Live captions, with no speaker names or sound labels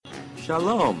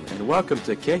Shalom, and welcome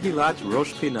to Kehilat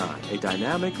Rosh Pinah, a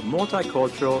dynamic,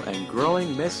 multicultural, and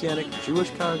growing Messianic Jewish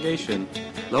congregation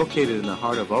located in the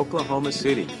heart of Oklahoma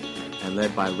City and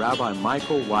led by Rabbi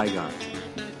Michael Weigand.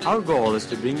 Our goal is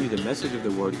to bring you the message of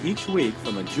the Word each week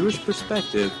from a Jewish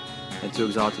perspective and to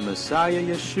exalt the Messiah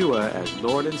Yeshua as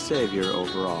Lord and Savior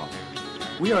over all.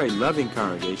 We are a loving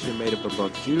congregation made up of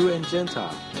both Jew and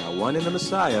Gentile, now one in the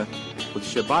Messiah, with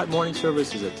Shabbat morning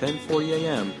services at 10:40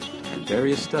 a.m., and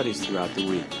various studies throughout the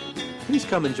week. Please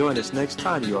come and join us next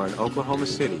time you are in Oklahoma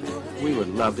City. We would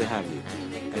love to have you.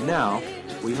 And now,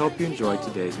 we hope you enjoyed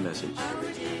today's message.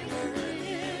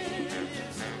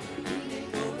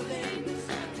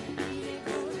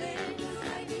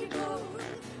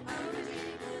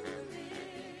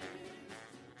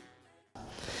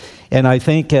 And I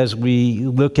think as we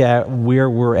look at where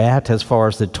we're at as far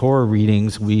as the Torah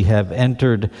readings, we have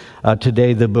entered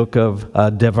today the book of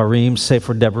Devarim,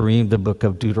 Sefer Devarim, the book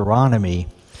of Deuteronomy.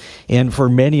 And for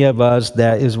many of us,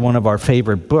 that is one of our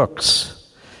favorite books.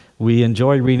 We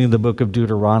enjoy reading the book of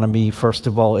Deuteronomy. First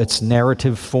of all, its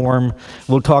narrative form.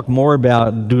 We'll talk more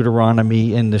about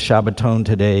Deuteronomy in the Shabbaton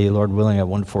today, Lord willing, at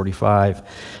 1:45.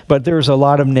 But there's a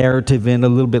lot of narrative in a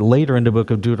little bit later in the book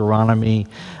of Deuteronomy.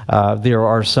 There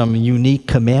are some unique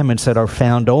commandments that are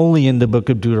found only in the book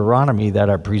of Deuteronomy that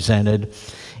are presented.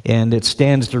 And it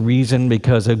stands to reason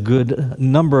because a good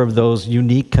number of those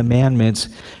unique commandments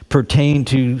pertain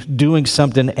to doing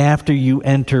something after you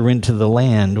enter into the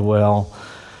land. Well,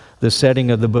 the setting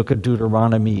of the book of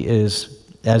Deuteronomy is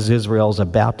as Israel's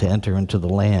about to enter into the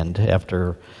land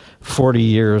after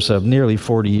nearly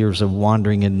 40 years of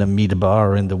wandering in the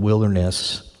Midbar, in the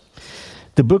wilderness.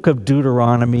 The book of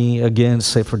Deuteronomy, again,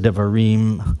 Sefer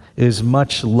Devarim, is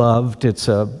much loved. It's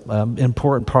an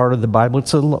important part of the Bible.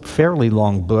 It's a fairly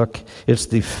long book. It's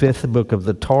the fifth book of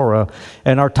the Torah.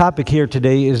 And our topic here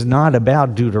today is not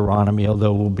about Deuteronomy,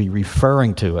 although we'll be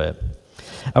referring to it.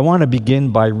 I want to begin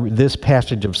by this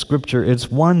passage of Scripture. It's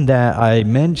one that I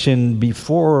mentioned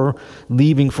before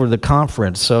leaving for the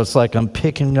conference. So it's like I'm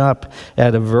picking up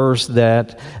at a verse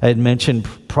that I had mentioned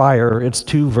prior. It's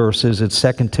two verses. It's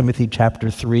 2 Timothy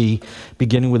chapter 3,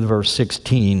 beginning with verse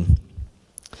 16.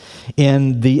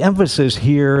 And the emphasis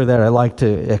here that I like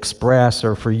to express,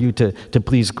 or for you to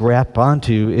please grasp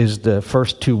onto, is the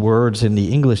first two words in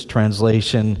the English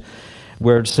translation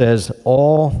where it says,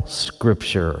 all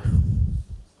Scripture.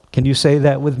 Can you say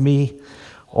that with me?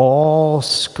 All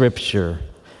Scripture.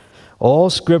 All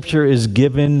Scripture is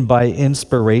given by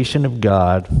inspiration of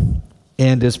God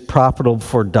and is profitable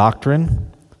for doctrine,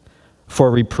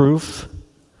 for reproof,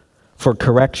 for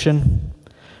correction,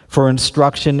 for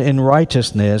instruction in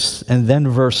righteousness. And then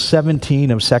verse 17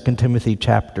 of 2 Timothy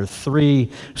chapter 3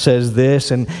 says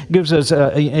this and gives us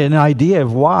an idea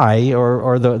of why,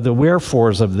 or the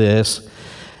wherefores of this,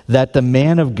 that the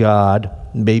man of God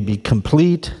may be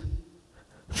complete,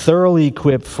 thoroughly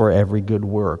equipped for every good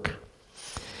work.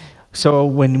 So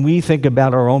when we think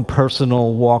about our own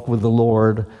personal walk with the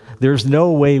Lord, there's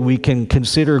no way we can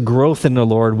consider growth in the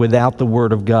Lord without the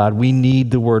Word of God. We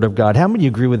need the Word of God. How many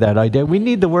agree with that idea? We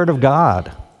need the Word of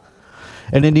God.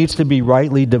 And it needs to be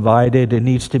rightly divided. It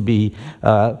needs to be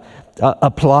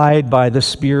applied by the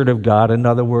Spirit of God. In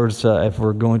other words, if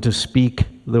we're going to speak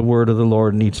the Word of the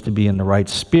Lord, it needs to be in the right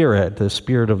spirit, the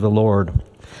Spirit of the Lord.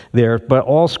 There, but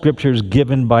all Scripture is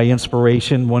given by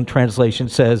inspiration. One translation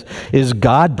says, is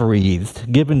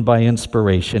God-breathed, given by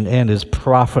inspiration, and is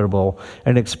profitable,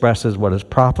 and expresses what it's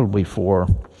profitably for.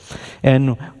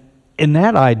 And with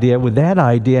that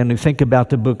idea, and we think about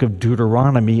the book of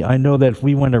Deuteronomy, I know that if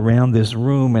we went around this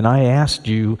room and I asked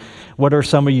you, what are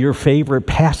some of your favorite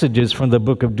passages from the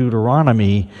book of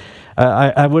Deuteronomy,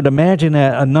 I would imagine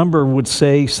that a number would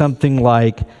say something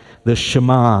like the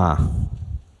Shema,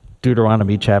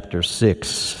 Deuteronomy chapter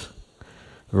 6,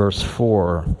 verse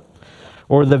 4,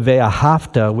 or the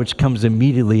Ve'ahavta, which comes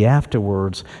immediately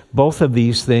afterwards. Both of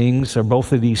these things, or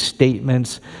both of these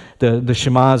statements, the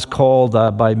Shema is called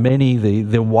by many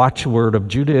the watchword of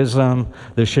Judaism.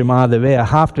 The Shema, the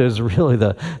Ve'ahavta, is really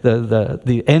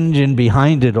the engine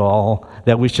behind it all,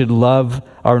 that we should love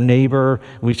our neighbor,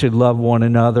 we should love one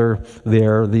another.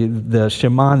 The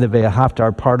Shema and the Ve'ahavta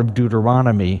are part of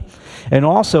Deuteronomy. And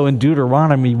also in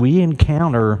Deuteronomy, we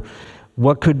encounter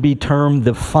what could be termed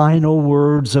the final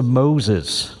words of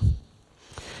Moses.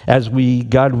 As we,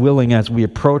 God willing, as we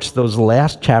approach those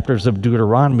last chapters of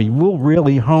Deuteronomy, we'll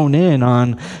really hone in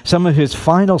on some of his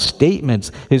final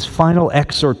statements, his final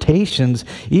exhortations,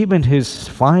 even his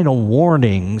final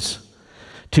warnings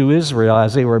to Israel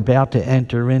as they were about to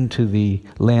enter into the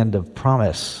land of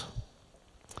promise.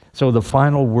 So the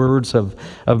final words of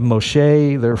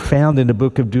Moshe, they're found in the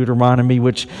book of Deuteronomy,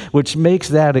 which makes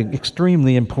that an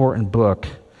extremely important book.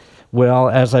 Well,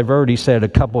 as I've already said a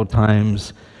couple of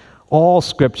times, all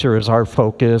Scripture is our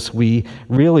focus. We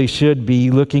really should be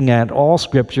looking at all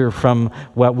Scripture from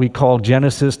what we call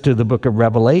Genesis to the book of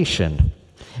Revelation,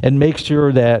 and make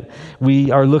sure that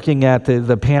we are looking at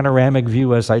the panoramic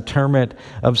view, as I term it,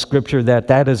 of Scripture,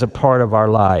 that is a part of our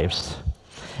lives.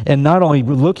 And not only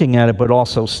looking at it, but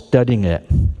also studying it.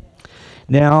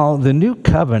 Now, the New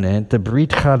Covenant, the Brit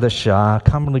Chadashah,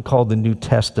 commonly called the New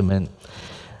Testament,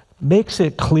 makes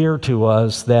it clear to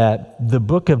us that the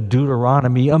book of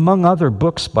Deuteronomy, among other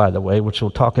books, by the way, which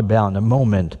we'll talk about in a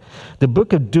moment, the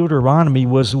book of Deuteronomy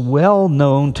was well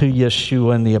known to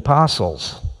Yeshua and the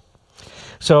apostles.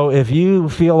 So if you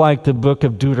feel like the book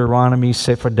of Deuteronomy,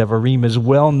 Sefer Devarim, is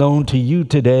well known to you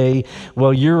today,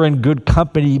 well, you're in good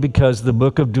company, because the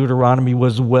book of Deuteronomy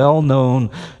was well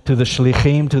known to the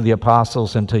Shlichim, to the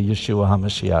apostles, and to Yeshua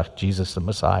HaMashiach, Jesus the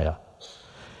Messiah.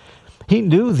 He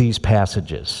knew these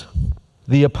passages.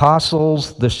 The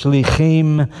apostles, the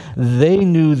Shlichim, they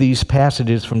knew these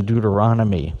passages from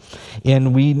Deuteronomy.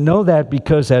 And we know that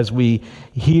because as we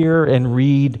hear and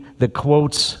read the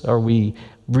quotes, or we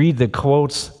read the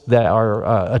quotes that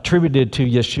are attributed to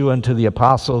Yeshua and to the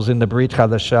apostles in the Brit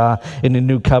Chadashah, in the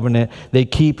New Covenant, they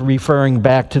keep referring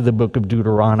back to the book of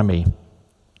Deuteronomy.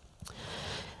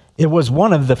 It was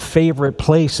one of the favorite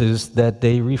places that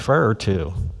they refer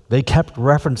to. They kept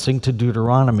referencing to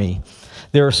Deuteronomy.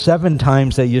 There are 7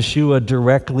 times that Yeshua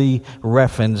directly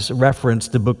referenced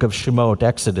the book of Shemot,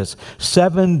 Exodus.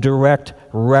 7 direct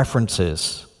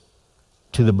references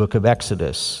to the book of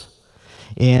Exodus.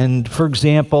 And, for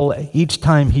example, each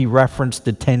time he referenced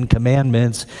the 10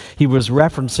 Commandments, he was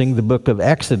referencing the book of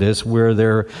Exodus, where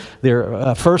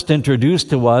they're first introduced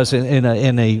to us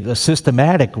in a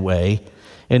systematic way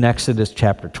in Exodus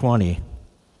chapter 20.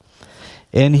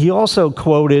 And he also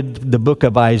quoted the book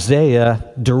of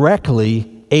Isaiah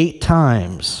directly 8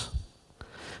 times.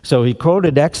 So he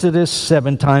quoted Exodus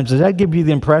 7 times. Does that give you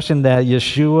the impression that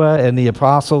Yeshua and the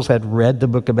apostles had read the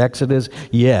book of Exodus?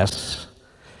 Yes.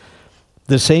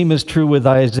 The same is true with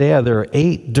Isaiah. There are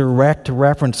 8 direct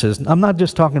references. I'm not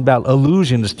just talking about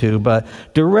allusions to, but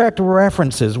direct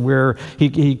references where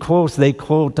they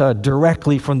quote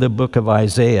directly from the book of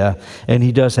Isaiah, and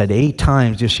he does that 8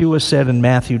 times. Yeshua said in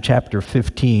Matthew chapter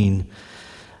 15,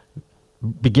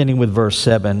 beginning with verse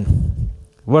 7,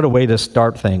 what a way to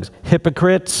start things.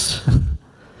 Hypocrites!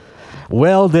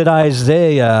 Well did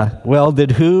Isaiah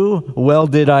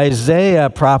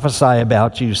prophesy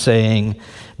about you, saying,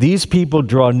 these people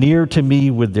draw near to me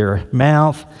with their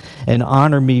mouth and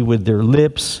honor me with their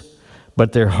lips,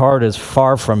 but their heart is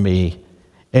far from me,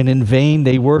 and in vain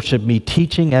they worship me,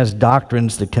 teaching as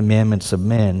doctrines the commandments of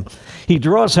men. He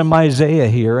draws from Isaiah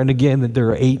here, and again, there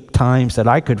are 8 times that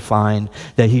I could find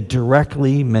that he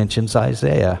directly mentions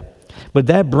Isaiah. But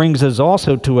that brings us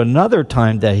also to another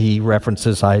time that he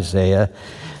references Isaiah,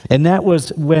 and that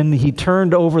was when he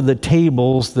turned over the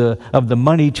tables of the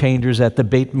money changers at the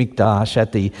Beit Mikdash,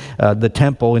 at the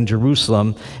temple in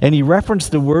Jerusalem, and he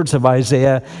referenced the words of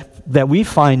Isaiah that we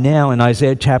find now in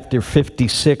Isaiah chapter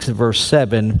 56, verse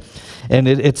 7. And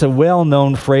it's a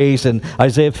well-known phrase, and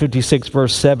Isaiah 56,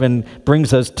 verse 7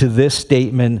 brings us to this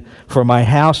statement, for my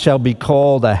house shall be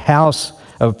called a house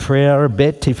of prayer,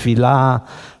 Bet Tefillah,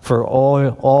 for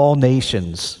all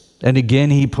nations. And again,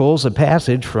 he pulls a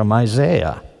passage from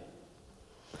Isaiah.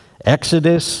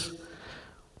 Exodus,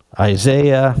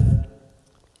 Isaiah,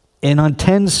 and on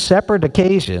 10 separate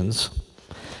occasions,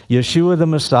 Yeshua the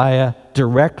Messiah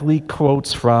directly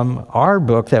quotes from our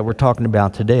book that we're talking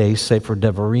about today, Sefer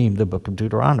Devarim, the book of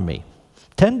Deuteronomy.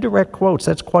 10 direct quotes,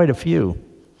 that's quite a few.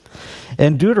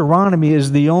 And Deuteronomy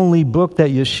is the only book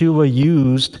that Yeshua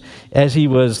used as he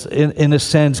was, in a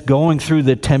sense, going through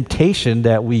the temptation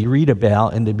that we read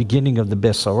about in the beginning of the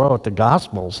Besorot, the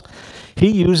Gospels. He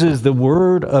uses the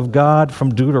word of God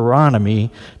from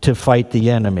Deuteronomy to fight the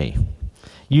enemy.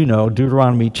 You know,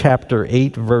 Deuteronomy chapter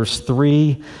 8, verse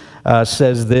 3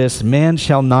 says this, man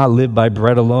shall not live by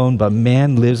bread alone, but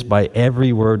man lives by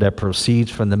every word that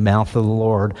proceeds from the mouth of the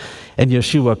Lord. And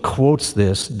Yeshua quotes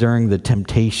this during the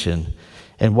temptation.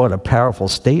 And what a powerful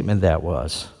statement that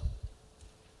was.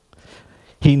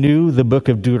 He knew the book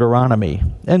of Deuteronomy.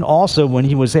 And also when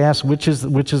he was asked which are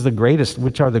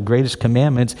the greatest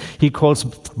commandments, he quotes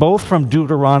both from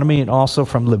Deuteronomy and also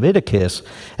from Leviticus,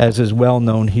 as is well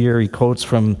known here. He quotes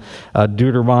from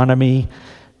Deuteronomy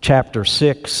chapter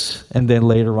 6, and then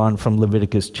later on from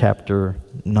Leviticus chapter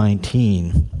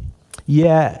 19.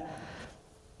 Yeah,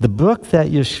 The book that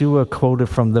Yeshua quoted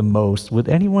from the most, would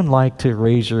anyone like to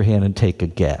raise your hand and take a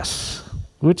guess?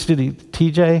 Which did he,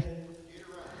 TJ?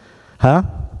 Huh?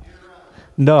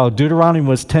 No, Deuteronomy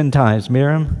was 10 times.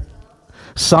 Miriam?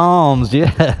 Psalms,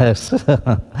 yes.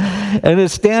 And it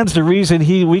stands to reason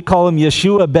we call him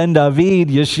Yeshua ben David,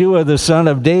 Yeshua the son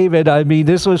of David. I mean,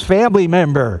 this was family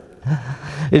member.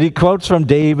 And he quotes from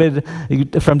David,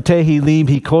 from Tehillim,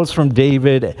 he quotes from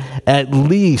David at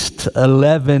least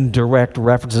 11 direct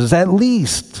references, at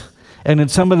least. And in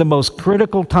some of the most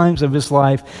critical times of his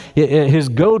life, his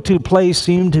go-to place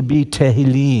seemed to be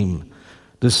Tehillim,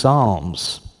 the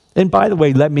Psalms. And by the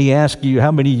way, let me ask you,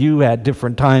 how many of you at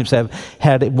different times have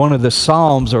had one of the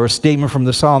Psalms or a statement from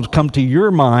the Psalms come to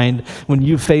your mind when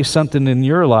you face something in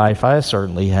your life? I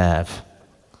certainly have.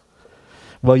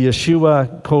 Well,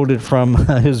 Yeshua quoted from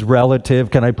his relative,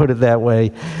 can I put it that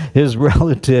way? His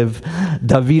relative,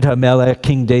 David HaMelech,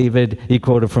 King David, he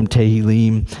quoted from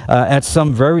Tehillim at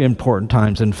some very important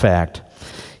times, in fact.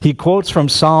 He quotes from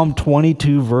Psalm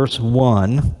 22, verse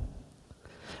 1,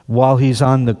 while he's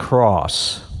on the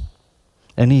cross.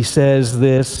 And he says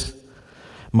this,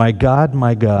 my God,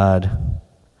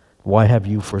 why have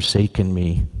you forsaken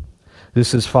me?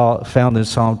 This is found in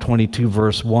Psalm 22,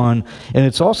 verse 1. And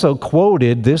it's also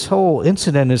quoted, this whole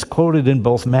incident is quoted in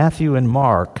both Matthew and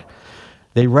Mark.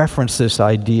 They reference this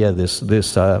idea, this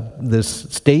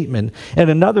statement. And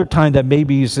another time that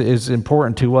maybe is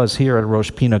important to us here at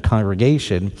Rosh Pinah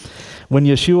congregation, when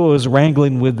Yeshua was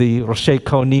wrangling with the Roshei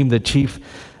Kohanim, the chief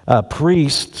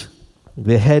priest,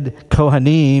 the head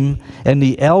Kohanim, and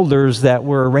the elders that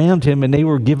were around him, and they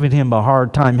were giving him a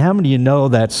hard time. How many of you know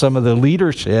that some of the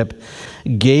leadership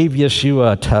gave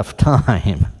Yeshua a tough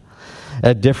time?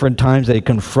 At different times, they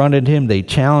confronted him, they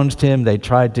challenged him, they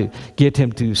tried to get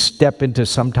him to step into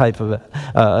some type of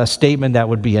a statement that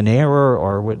would be an error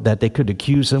or that they could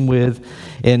accuse him with.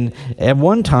 And at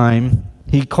one time,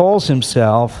 he calls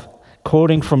himself,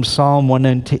 quoting from Psalm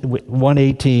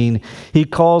 118, he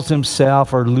calls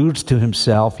himself or alludes to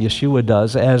himself, Yeshua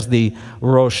does, as the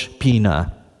Rosh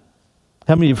Pinah.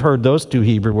 How many of you have heard those two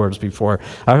Hebrew words before?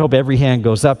 I hope every hand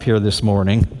goes up here this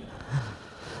morning.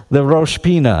 The Rosh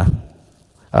Pinah,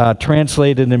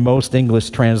 translated in most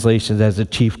English translations as the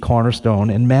chief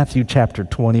cornerstone. In Matthew chapter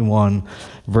 21,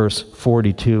 verse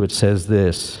 42, it says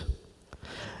this,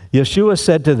 Yeshua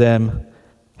said to them,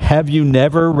 have you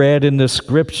never read in the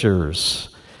scriptures?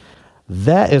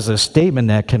 That is a statement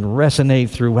that can resonate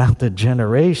throughout the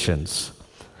generations.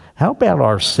 How about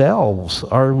ourselves?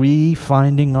 Are we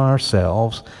finding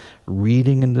ourselves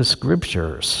reading in the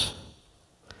scriptures?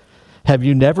 Have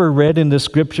you never read in the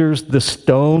scriptures, the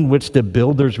stone which the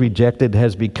builders rejected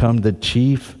has become the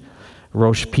chief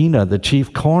Rosh Pinah, the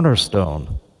chief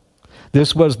cornerstone?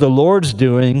 This was the Lord's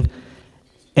doing,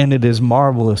 and it is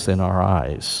marvelous in our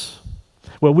eyes.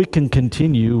 Well, we can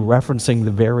continue referencing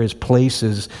the various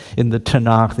places in the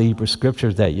Tanakh, the Hebrew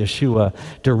Scriptures, that Yeshua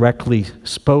directly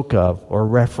spoke of or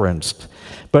referenced.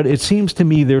 But it seems to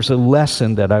me there's a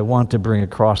lesson that I want to bring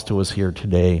across to us here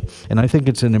today, and I think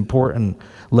it's an important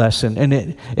lesson, and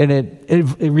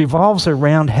it revolves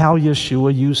around how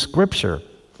Yeshua used Scripture.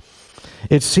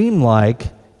 It seemed like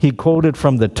he quoted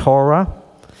from the Torah.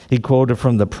 He quoted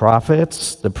from the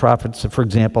prophets, for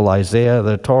example, Isaiah,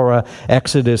 the Torah,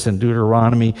 Exodus, and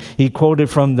Deuteronomy. He quoted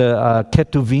from the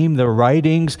Ketuvim, the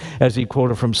writings, as he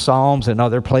quoted from Psalms and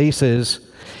other places.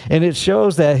 And it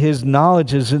shows that his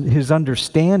knowledge, his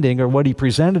understanding, or what he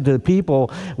presented to the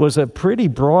people, was a pretty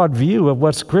broad view of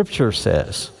what Scripture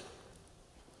says.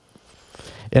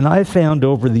 And I found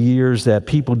over the years that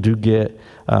people do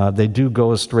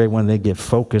go astray when they get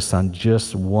focused on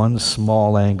just one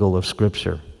small angle of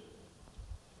Scripture.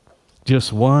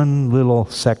 Just one little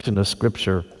section of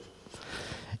Scripture.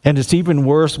 And it's even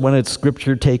worse when it's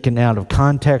Scripture taken out of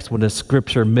context, when it's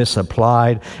Scripture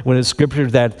misapplied, when it's Scripture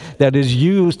that is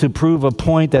used to prove a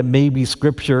point that maybe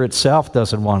Scripture itself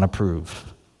doesn't want to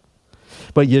prove.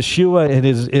 But Yeshua, in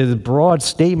his broad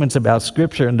statements about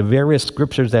Scripture and the various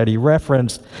Scriptures that he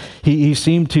referenced, he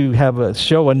seemed to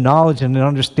show a knowledge and an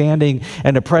understanding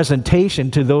and a presentation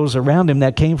to those around him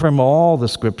that came from all the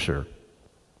Scripture.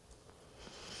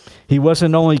 He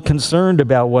wasn't only concerned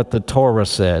about what the Torah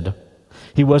said.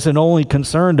 He wasn't only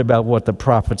concerned about what the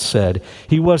prophets said.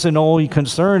 He wasn't only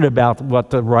concerned about what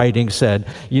the writing said.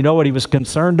 You know what he was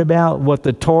concerned about? What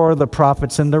the Torah, the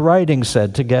prophets, and the writing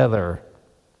said together.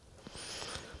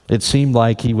 It seemed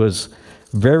like he was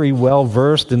very well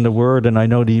versed in the Word, and I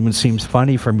know it even seems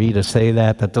funny for me to say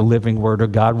that the living Word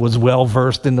of God was well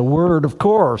versed in the Word, of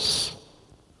course.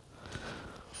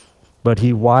 but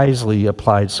he wisely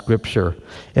applied Scripture.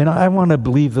 And I want to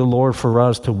believe the Lord for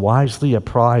us to wisely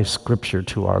apply Scripture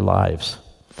to our lives,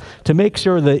 to make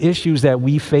sure the issues that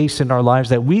we face in our lives,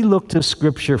 that we look to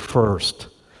Scripture first,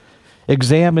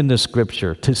 examine the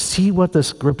Scripture to see what the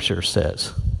Scripture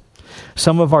says.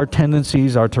 Some of our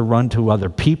tendencies are to run to other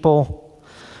people.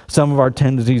 Some of our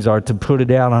tendencies are to put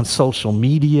it out on social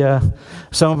media.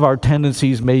 Some of our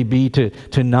tendencies may be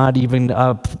to not even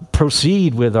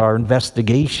proceed with our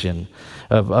investigation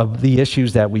of the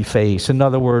issues that we face. In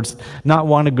other words, not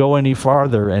want to go any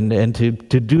farther and to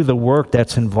do the work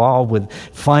that's involved with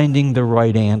finding the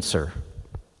right answer.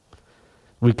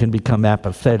 We can become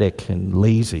apathetic and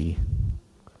lazy.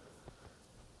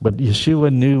 But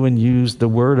Yeshua knew and used the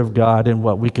Word of God in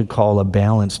what we could call a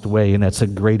balanced way, and that's a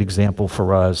great example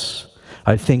for us.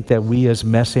 I think that we as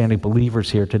Messianic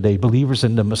believers here today, believers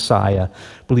in the Messiah,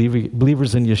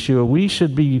 believers in Yeshua, we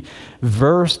should be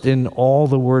versed in all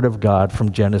the Word of God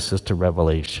from Genesis to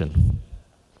Revelation.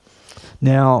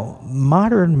 Now,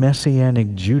 modern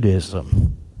Messianic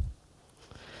Judaism,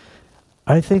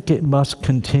 I think it must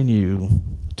continue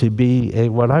to be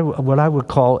what I would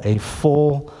call a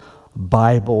full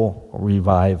Bible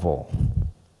revival.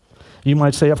 You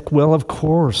might say, well, of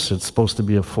course it's supposed to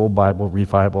be a full Bible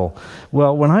revival.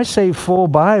 Well, when I say full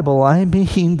Bible, I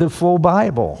mean the full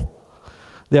Bible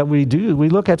that we do. We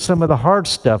look at some of the hard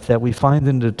stuff that we find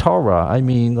in the Torah. I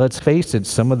mean, let's face it,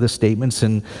 some of the statements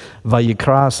in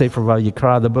Vayikra, Sefer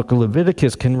Vayikra, the book of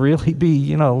Leviticus, can really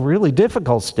be, really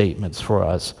difficult statements for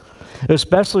us.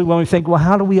 Especially when we think, well,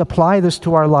 how do we apply this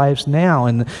to our lives now?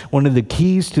 And one of the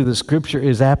keys to the Scripture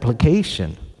is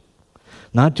application.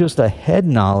 Not just a head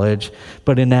knowledge,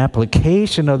 but an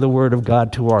application of the Word of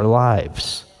God to our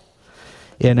lives.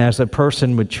 And as a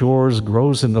person matures,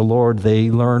 grows in the Lord,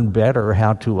 they learn better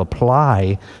how to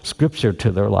apply Scripture to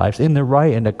their lives in the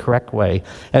right and the correct way.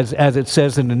 As it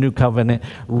says in the New Covenant,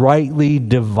 rightly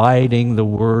dividing the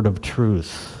word of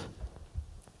truth.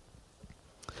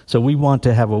 So we want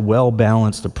to have a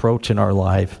well-balanced approach in our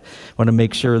life. We want to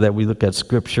make sure that we look at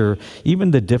Scripture,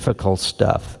 even the difficult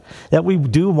stuff. That we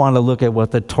do want to look at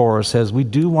what the Torah says. We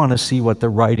do want to see what the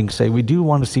writings say. We do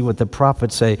want to see what the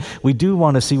prophets say. We do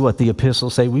want to see what the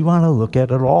epistles say. We want to look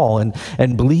at it all and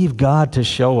believe God to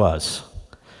show us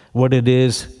what it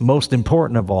is, most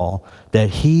important of all, that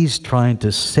He's trying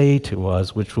to say to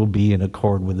us, which will be in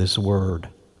accord with His Word.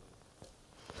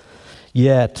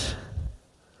 Yet,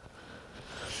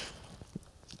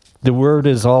 the Word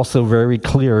is also very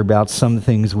clear about some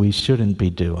things we shouldn't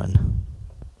be doing.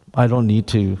 I don't need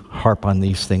to harp on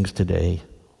these things today.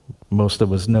 Most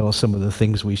of us know some of the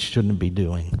things we shouldn't be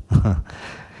doing.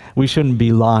 We shouldn't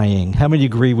be lying. How many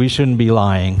agree we shouldn't be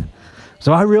lying?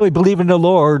 So I really believe in the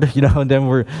Lord, and then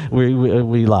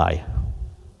we lie.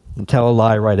 And tell a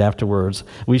lie right afterwards.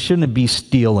 We shouldn't be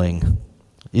stealing.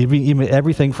 Even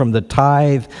everything from the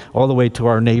tithe all the way to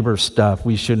our neighbor's stuff,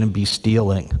 we shouldn't be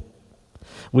stealing.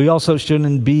 We also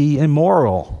shouldn't be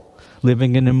immoral,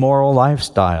 living an immoral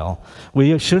lifestyle.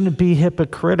 We shouldn't be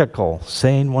hypocritical,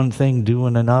 saying one thing,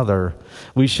 doing another.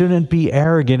 We shouldn't be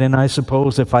arrogant, and I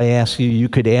suppose if I ask you, you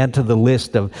could add to the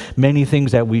list of many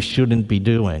things that we shouldn't be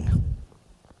doing.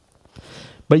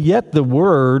 But yet the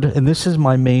Word, and this is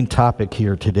my main topic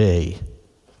here today,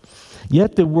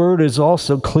 yet the Word is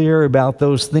also clear about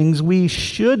those things we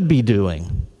should be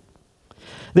doing.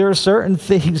 There are certain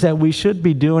things that we should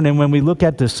be doing, and when we look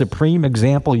at the supreme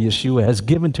example Yeshua has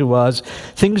given to us,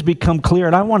 things become clear,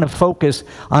 and I want to focus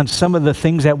on some of the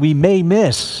things that we may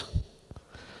miss.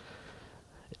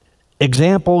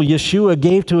 Example Yeshua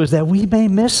gave to us that we may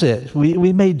miss it.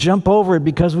 We may jump over it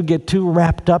because we get too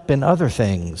wrapped up in other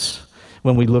things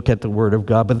when we look at the Word of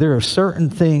God. But there are certain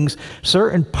things,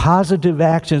 certain positive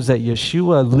actions that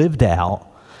Yeshua lived out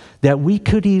that we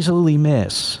could easily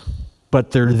miss.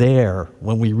 But they're there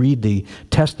when we read the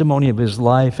testimony of His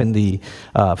life in the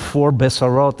four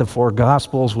Besarot, the four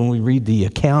Gospels, when we read the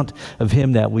account of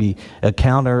Him that we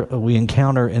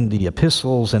encounter in the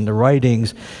epistles and the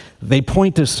writings. They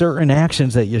point to certain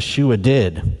actions that Yeshua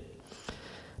did.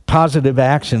 Positive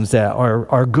actions that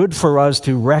are good for us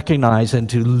to recognize and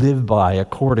to live by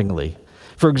accordingly.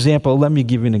 For example, let me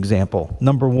give you an example.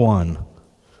 Number one,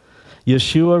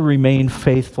 Yeshua remained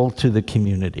faithful to the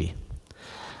community.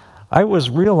 I was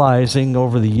realizing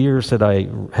over the years that I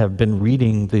have been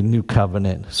reading the New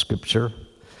Covenant Scripture,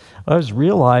 I was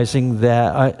realizing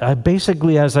that I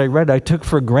basically, as I read, I took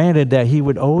for granted that He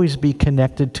would always be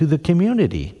connected to the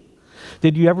community.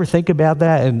 Did you ever think about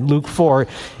that? In Luke 4,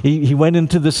 he went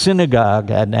into the synagogue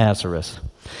at Nazareth.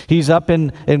 He's up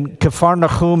in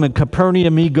Capharnaum and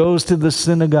Capernaum. He goes to the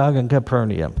synagogue in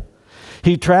Capernaum.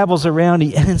 He travels around.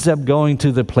 He ends up going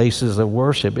to the places of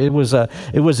worship. It was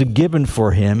a given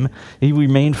for him. He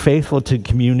remained faithful to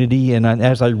community. And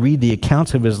as I read the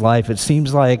accounts of his life, it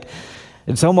seems like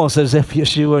it's almost as if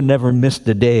Yeshua never missed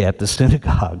a day at the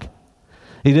synagogue.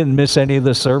 He didn't miss any of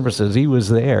the services. He was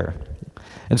there.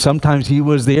 And sometimes he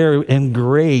was there in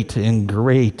great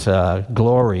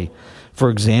glory. For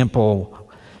example,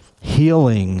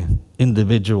 healing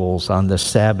individuals on the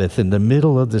Sabbath. In the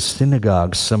middle of the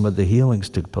synagogue, some of the healings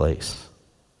took place.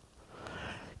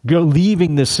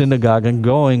 Leaving the synagogue and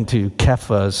going to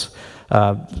Kepha's,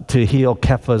 to heal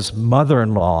Kepha's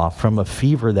mother-in-law from a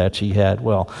fever that she had.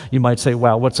 Well, you might say,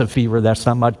 wow, what's a fever? That's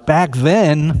not much. Back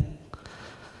then,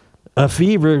 a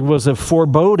fever was a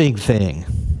foreboding thing.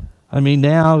 I mean,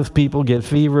 now if people get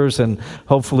fevers, and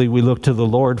hopefully we look to the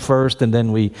Lord first, and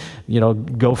then we,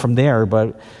 go from there.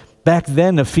 But back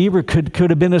then, a fever could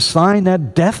have been a sign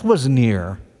that death was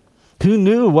near. Who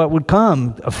knew what would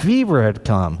come? A fever had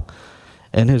come.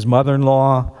 And his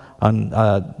mother-in-law,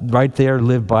 right there,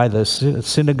 lived by the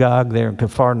synagogue there in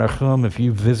Capharnaum, if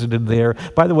you visited there.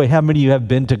 By the way, how many of you have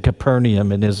been to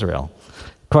Capernaum in Israel?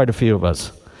 Quite a few of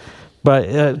us.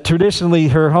 But traditionally,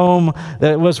 her home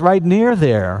was right near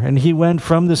there. And he went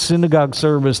from the synagogue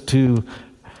service to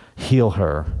heal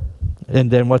her.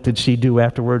 And then what did she do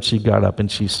afterwards? She got up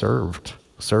and she served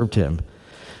him.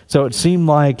 So it seemed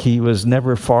like he was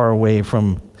never far away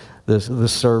from the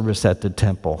service at the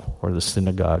temple, or the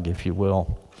synagogue, if you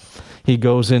will. He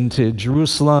goes into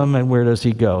Jerusalem, and where does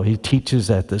he go? He teaches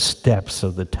at the steps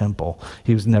of the temple.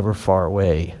 He was never far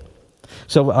away.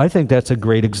 So I think that's a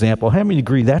great example. How many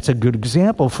agree that's a good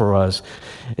example for us?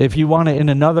 If you want it in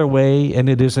another way, and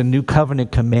it is a new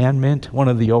covenant commandment, one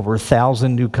of the over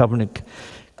 1,000 new covenant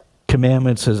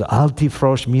commandments is, Al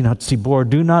tifrosh min hatzibor,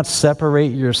 do not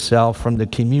separate yourself from the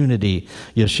community.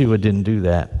 Yeshua didn't do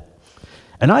that.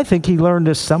 And I think he learned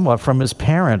this somewhat from his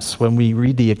parents. When we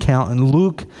read the account in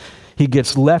Luke, he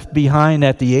gets left behind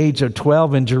at the age of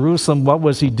 12 in Jerusalem. What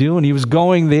was he doing? He was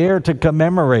going there to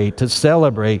commemorate, to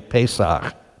celebrate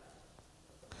Pesach.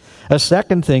 A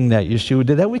second thing that Yeshua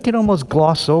did, that we can almost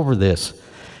gloss over this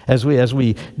as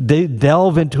we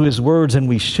delve into his words, and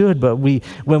we should, but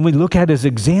when we look at his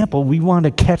example, we want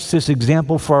to catch this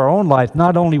example for our own life.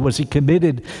 Not only was he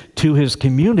committed to his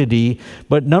community,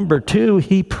 but number two,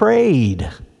 he prayed.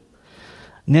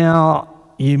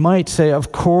 Now, you might say,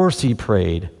 of course he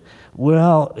prayed.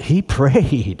 Well, he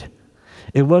prayed.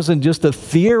 It wasn't just a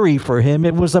theory for him,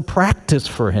 it was a practice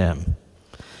for him.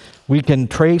 We can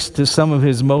trace to some of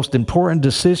his most important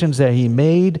decisions that he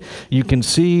made. You can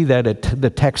see that the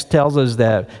text tells us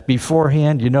that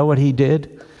beforehand, you know what he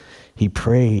did? He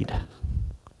prayed.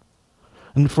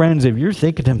 And friends, if you're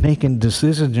thinking of making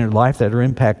decisions in your life that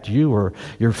impact you or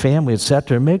your family,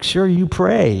 etc., make sure you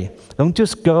pray. Don't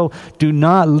just go, do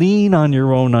not lean on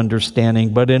your own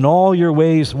understanding, but in all your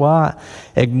ways, what?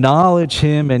 Acknowledge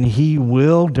him, and he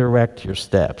will direct your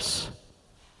steps.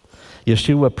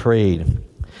 Yeshua prayed.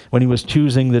 When he was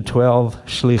choosing the 12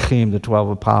 shlichim, the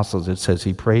 12 apostles, it says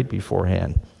he prayed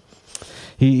beforehand.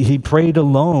 He prayed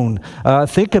alone.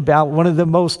 Think about one of the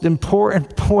most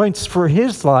important points for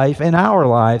his life and our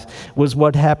lives was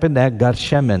what happened at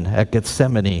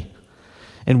Gethsemane.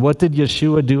 And what did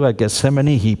Yeshua do at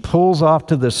Gethsemane? He pulls off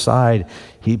to the side.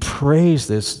 He prays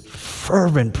this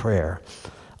fervent prayer,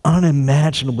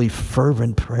 unimaginably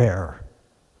fervent prayer.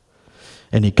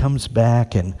 And he comes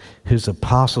back, and his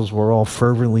apostles were all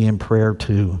fervently in prayer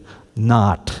too.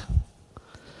 Not.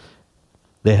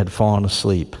 They had fallen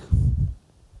asleep.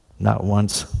 Not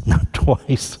once, not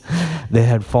twice. They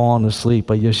had fallen asleep,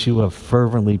 but Yeshua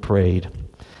fervently prayed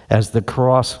as the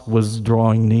cross was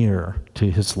drawing near to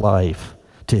his life,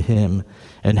 to him.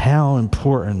 And how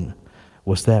important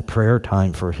was that prayer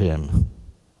time for him?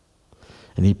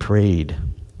 And he prayed.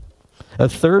 A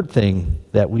third thing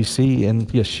that we see in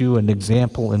Yeshua, an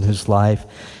example in his life,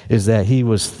 is that he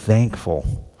was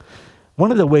thankful.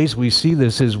 One of the ways we see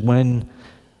this is when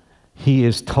he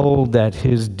is told that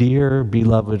his dear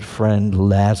beloved friend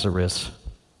Lazarus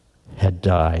had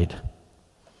died.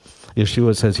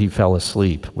 Yeshua says he fell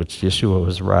asleep, which Yeshua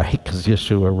was right, because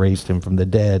Yeshua raised him from the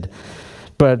dead.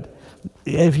 But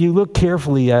if you look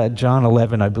carefully at John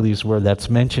 11, I believe is where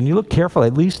that's mentioned, you look carefully,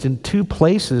 at least in two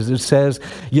places, it says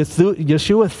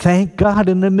Yeshua thanked God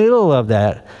in the middle of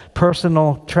that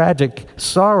personal, tragic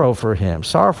sorrow for him,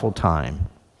 sorrowful time.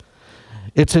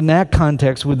 It's in that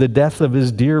context with the death of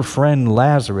his dear friend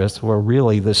Lazarus, or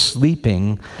really the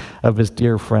sleeping of his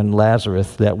dear friend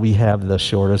Lazarus, that we have the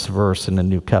shortest verse in the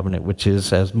New Covenant, which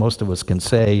is, as most of us can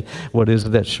say, what is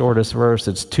that shortest verse?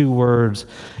 It's 2 words,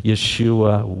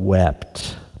 Yeshua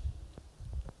wept.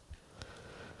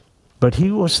 But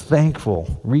he was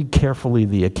thankful. Read carefully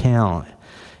the account.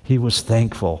 He was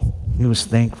thankful. He was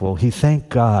thankful. He thanked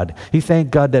God. He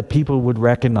thanked God that people would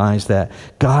recognize that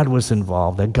God was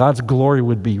involved, that God's glory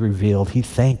would be revealed. He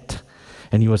thanked,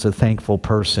 and he was a thankful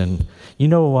person. You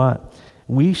know what?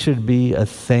 We should be a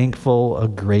thankful, a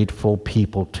grateful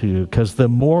people too, because the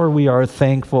more we are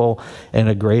thankful and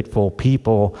a grateful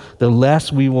people, the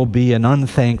less we will be an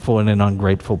unthankful and an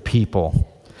ungrateful people.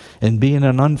 And being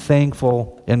an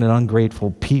unthankful and an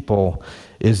ungrateful people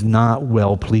is not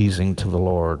well-pleasing to the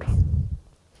Lord.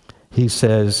 He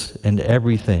says, "In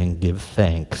everything give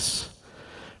thanks,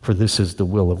 for this is the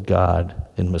will of God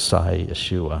in Messiah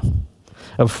Yeshua."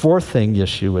 A fourth thing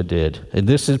Yeshua did, and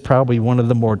this is probably one of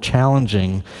the more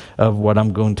challenging of what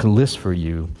I'm going to list for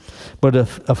you, but a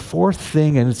fourth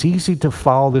thing, and it's easy to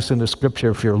follow this in the Scripture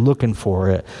if you're looking for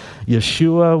it,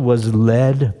 Yeshua was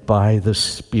led by the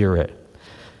Spirit.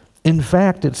 In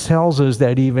fact, it tells us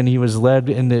that even he was led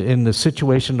in the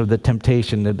situation of the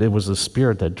temptation, that it was the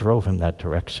Spirit that drove him that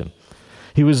direction.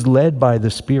 He was led by the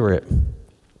Spirit.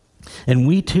 And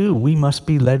we too, we must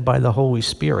be led by the Holy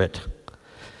Spirit.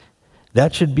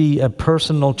 That should be a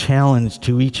personal challenge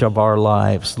to each of our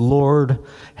lives. Lord,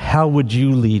 how would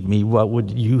you lead me? What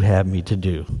would you have me to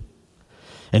do?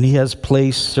 And he has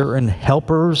placed certain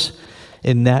helpers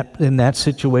in that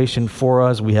situation for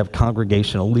us. We have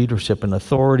congregational leadership and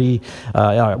authority.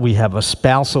 We have a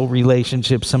spousal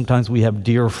relationship. Sometimes we have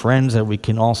dear friends that we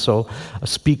can also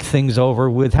speak things over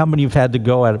with. How many of you have had to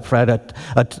go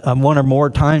at one or more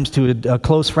times to a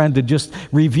close friend to just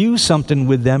review something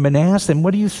with them and ask them,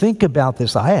 what do you think about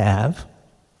this? I have.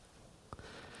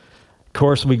 Of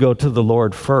course, we go to the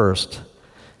Lord first.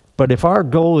 But if our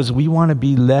goal is we want to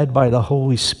be led by the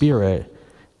Holy Spirit,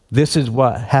 this is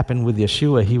what happened with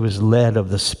Yeshua. He was led of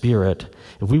the Spirit.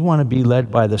 If we want to be led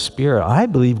by the Spirit, I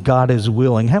believe God is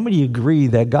willing. How many agree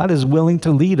that God is willing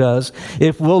to lead us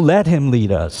if we'll let him lead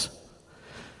us?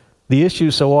 The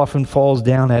issue so often falls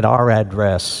down at our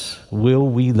address. Will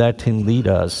we let him lead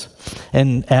us?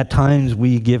 And at times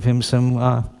we give him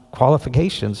some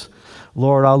qualifications.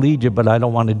 Lord, I'll lead you, but I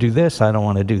don't want to do this. I don't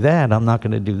want to do that. I'm not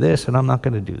going to do this, and I'm not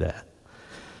going to do that.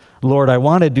 Lord, I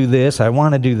want to do this, I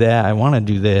want to do that, I want to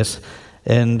do this.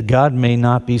 And God may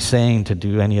not be saying to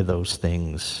do any of those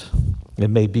things.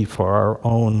 It may be for our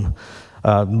own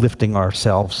lifting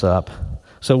ourselves up.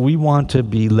 So we want to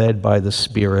be led by the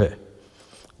Spirit.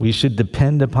 We should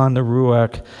depend upon the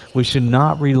Ruach. We should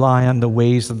not rely on the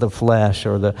ways of the flesh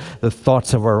or the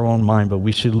thoughts of our own mind, but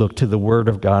we should look to the Word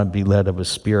of God and be led of His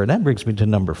Spirit. That brings me to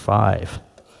number 5.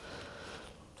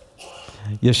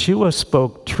 Yeshua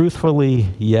spoke truthfully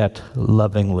yet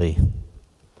lovingly.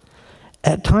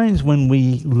 At times when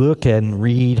we look and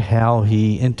read how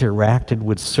he interacted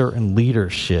with certain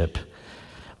leadership,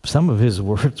 some of his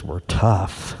words were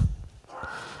tough.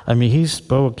 I mean, he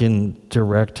spoke in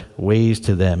direct ways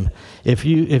to them. If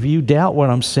you doubt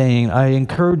what I'm saying, I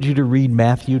encourage you to read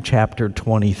Matthew chapter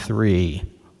 23.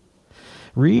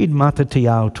 Read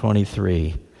Matthew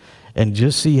 23. And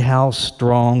just see how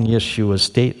strong Yeshua's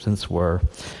statements were.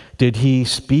 Did he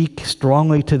speak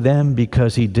strongly to them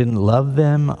because he didn't love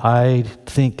them? I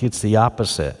think it's the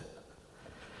opposite.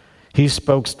 He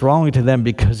spoke strongly to them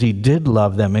because he did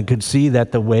love them and could see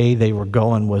that the way they were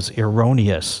going was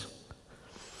erroneous.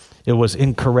 It was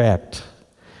incorrect.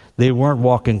 They weren't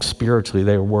walking spiritually.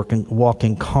 They were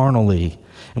walking carnally.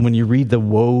 And when you read the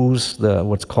woes,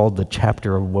 what's called the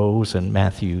chapter of woes in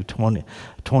Matthew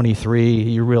 23,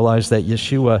 you realize that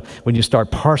Yeshua, when you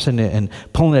start parsing it and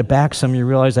pulling it back some, you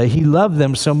realize that he loved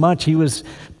them so much, he was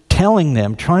telling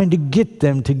them, trying to get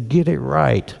them to get it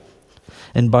right.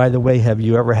 And by the way, have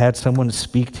you ever had someone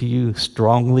speak to you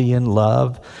strongly in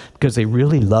love because they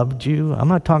really loved you? I'm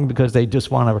not talking because they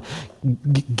just want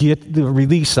to get the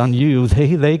release on you.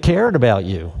 They cared about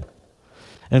you.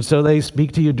 And so they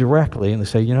speak to you directly and they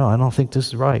say, I don't think this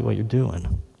is right, what you're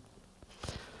doing.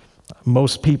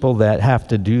 Most people that have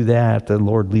to do that, the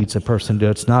Lord leads a person to.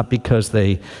 It's not because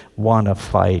they want to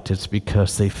fight. It's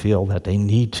because they feel that they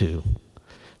need to.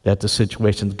 That the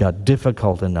situation's got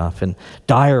difficult enough and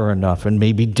dire enough and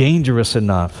maybe dangerous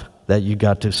enough that you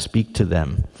got to speak to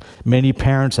them. Many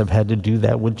parents have had to do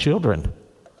that with children.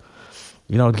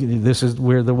 This is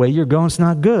where the way you're going is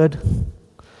not good.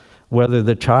 Whether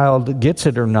the child gets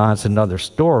it or not is another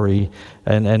story.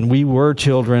 And we were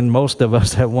children, most of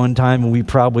us at one time, and we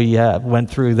probably went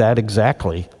through that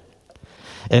exactly.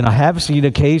 And I have seen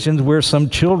occasions where some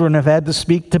children have had to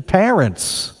speak to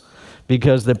parents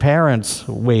because the parents'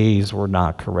 ways were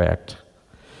not correct.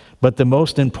 But the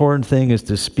most important thing is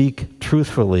to speak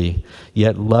truthfully,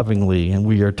 yet lovingly. And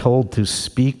we are told to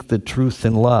speak the truth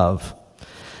in love.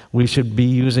 We should be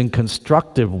using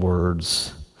constructive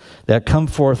words that come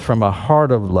forth from a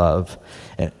heart of love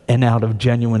and out of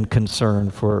genuine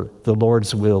concern for the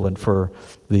Lord's will and for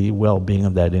the well-being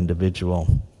of that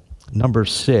individual. Number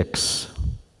 6,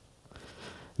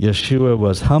 Yeshua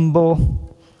was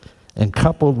humble and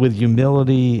coupled with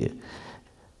humility,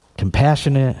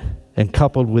 compassionate, and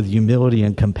coupled with humility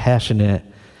and compassionate,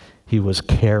 he was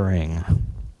caring.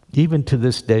 Even to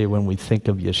this day, when we think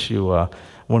of Yeshua,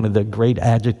 one of the great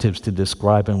adjectives to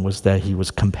describe him was that he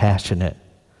was compassionate,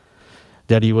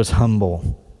 that he was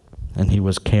humble, and he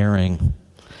was caring.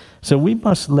 So we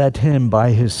must let him,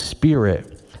 by his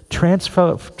Spirit,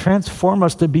 transform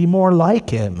us to be more like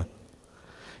him.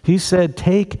 He said,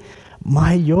 "Take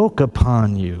my yoke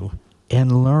upon you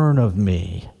and learn of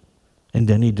me." And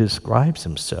then he describes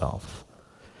himself.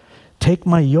 "Take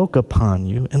my yoke upon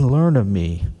you and learn of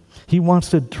me." He wants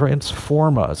to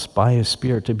transform us by his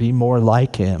Spirit to be more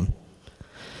like him,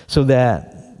 so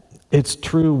that it's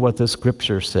true what the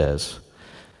Scripture says.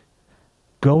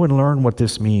 Go and learn what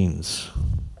this means.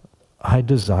 I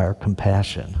desire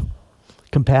compassion.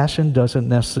 Compassion doesn't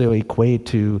necessarily equate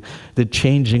to the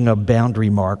changing of boundary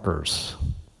markers.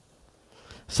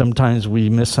 Sometimes we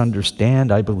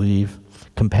misunderstand, I believe,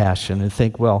 compassion and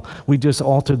think, well, we just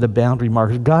alter the boundary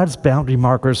markers. God's boundary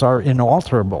markers are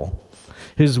inalterable.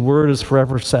 His word is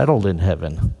forever settled in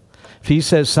heaven. If he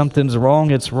says something's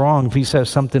wrong, it's wrong. If he says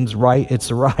something's right,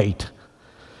 it's right.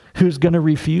 Who's going to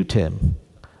refute him?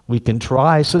 We can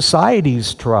try.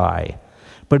 Societies try.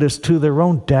 But it's to their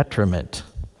own detriment.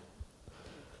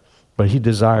 But he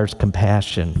desires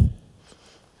compassion.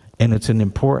 And it's an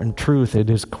important truth. It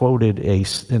is quoted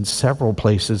in several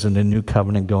places in the New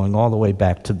Covenant, going all the way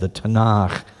back to the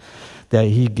Tanakh, that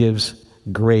he gives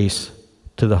grace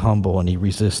to the humble and he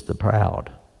resists the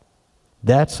proud.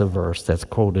 That's a verse that's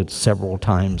quoted several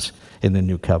times in the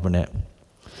New Covenant.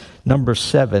 Number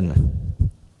 7,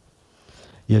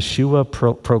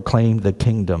 Yeshua proclaimed the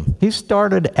kingdom. He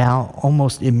started out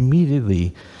almost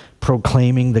immediately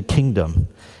proclaiming the kingdom.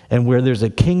 And where there's a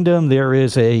kingdom, there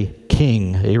is a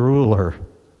king, a ruler,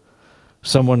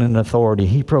 someone in authority.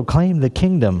 He proclaimed the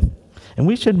kingdom. And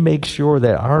we should make sure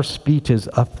that our speech is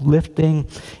uplifting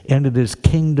and it is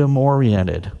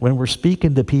kingdom-oriented. When we're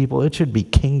speaking to people, it should be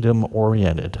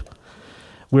kingdom-oriented.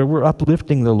 Where we're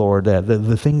uplifting the Lord,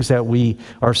 the things that we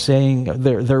are saying,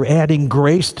 they're adding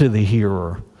grace to the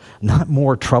hearer, not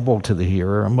more trouble to the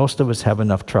hearer. Most of us have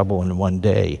enough trouble in one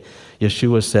day.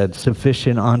 Yeshua said,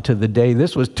 "Sufficient unto the day."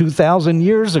 This was 2,000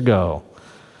 years ago.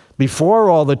 Before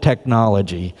all the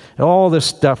technology, all the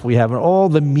stuff we have, and all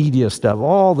the media stuff,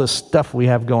 all the stuff we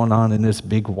have going on in this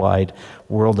big, wide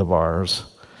world of ours.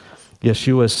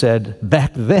 Yeshua said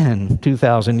back then,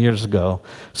 2,000 years ago,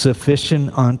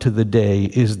 "Sufficient unto the day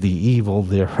is the evil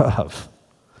thereof."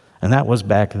 And that was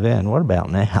back then. What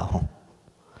about now?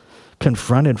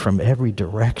 Confronted from every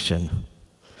direction.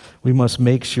 We must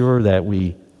make sure that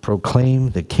we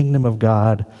proclaim the kingdom of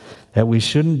God, that we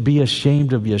shouldn't be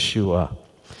ashamed of Yeshua.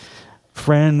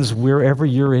 Friends, wherever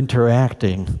you're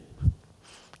interacting,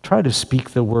 try to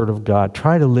speak the word of God.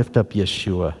 Try to lift up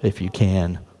Yeshua if you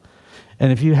can.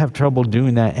 And if you have trouble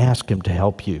doing that, ask him to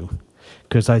help you,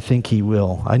 because I think he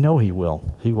will. I know he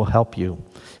will. He will help you.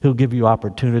 He'll give you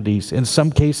opportunities. In some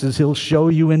cases, he'll show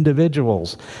you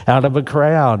individuals out of a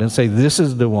crowd and say, "This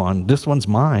is the one. This one's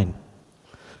mine."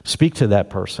 Speak to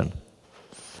that person.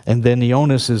 And then the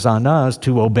onus is on us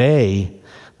to obey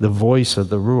the voice of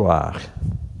the Ruach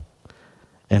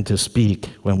and to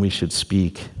speak when we should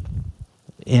speak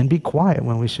and be quiet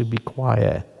when we should be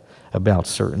quiet about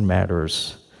certain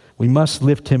matters. We must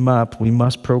lift him up. We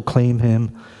must proclaim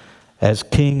him as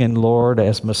King and Lord,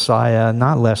 as Messiah,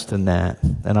 not less than that.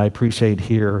 And I appreciate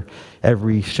here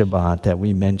every Shabbat that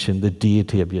we mention the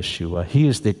deity of Yeshua. He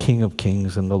is the King of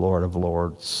Kings and the Lord of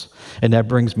Lords. And that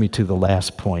brings me to the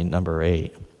last point, number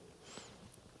 8.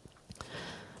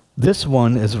 This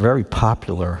one is very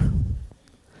popular,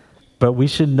 but we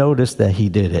should notice that he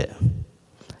did it.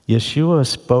 Yeshua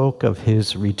spoke of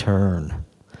his return.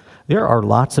 There are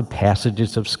lots of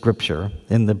passages of Scripture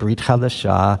in the Brit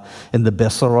Hadashah, in the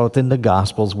Besorot, in the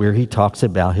Gospels, where he talks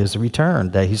about his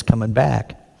return, that he's coming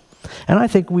back. And I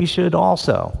think we should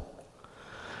also.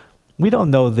 We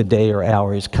don't know the day or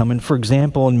hour he's coming. For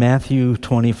example, in Matthew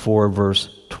 24, verse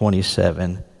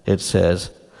 27, it says,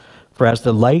 "For as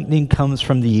the lightning comes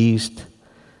from the east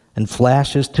and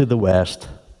flashes to the west,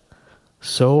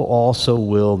 so also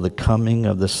will the coming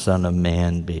of the Son of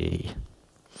Man be."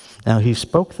 Now, he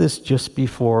spoke this just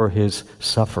before his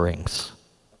sufferings.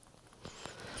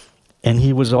 And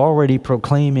he was already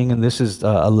proclaiming, and this is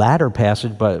a latter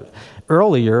passage, but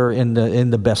earlier in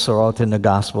the Besorot, in the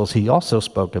Gospels, he also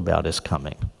spoke about his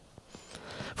coming.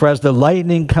 For as the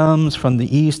lightning comes from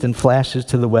the east and flashes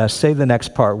to the west, say the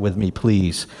next part with me,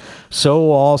 please.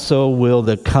 So also will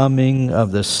the coming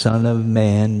of the Son of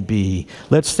Man be.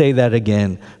 Let's say that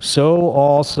again. So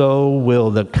also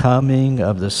will the coming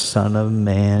of the Son of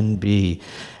Man be.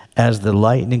 As the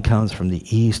lightning comes from the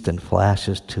east and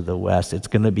flashes to the west, it's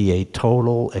going to be a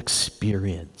total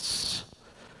experience.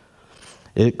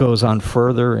 It goes on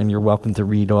further, and you're welcome to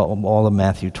read all of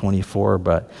Matthew 24,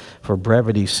 but for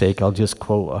brevity's sake, I'll just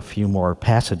quote a few more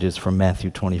passages from Matthew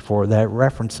 24 that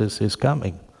references his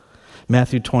coming.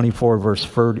 Matthew 24, verse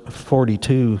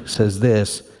 42 says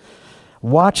this,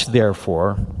 "Watch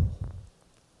therefore,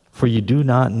 for you do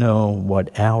not know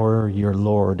what hour your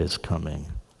Lord is coming."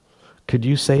 Could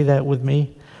you say that with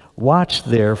me? Watch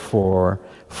therefore,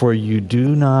 for you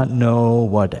do not know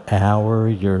what hour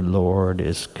your Lord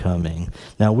is coming.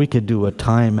 Now, we could do a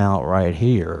timeout right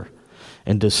here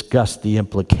and discuss the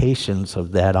implications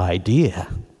of that idea.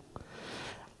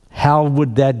 How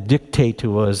would that dictate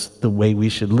to us the way we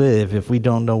should live if we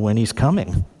don't know when he's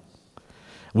coming?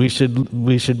 We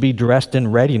should be dressed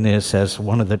in readiness, as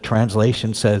one of the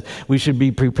translations says. We should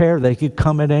be prepared. They could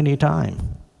come at any time.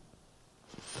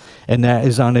 And that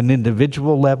is on an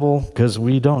individual level, because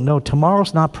we don't know.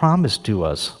 Tomorrow's not promised to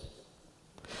us.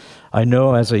 I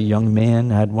know as a young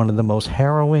man, I had one of the most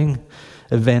harrowing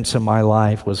events in my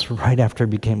life was right after I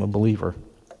became a believer.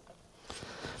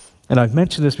 And I've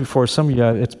mentioned this before. Some of you,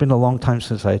 it's been a long time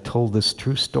since I told this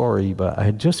true story, but I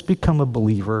had just become a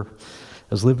believer. I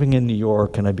was living in New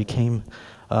York, and I became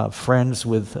friends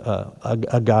with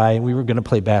a guy. We were going to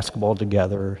play basketball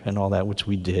together and all that, which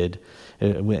we did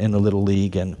in a little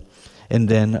league. And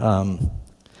then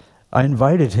I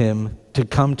invited him to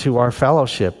come to our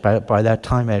fellowship. By that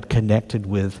time, I had connected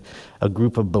with a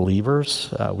group of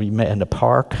believers. We met in the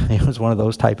park. It was one of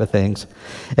those type of things.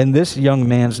 And this young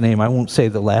man's name, I won't say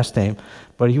the last name,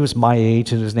 but he was my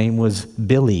age, and his name was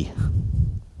Billy.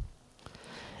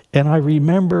 And I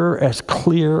remember as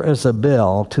clear as a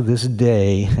bell to this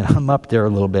day, and I'm up there a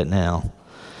little bit now,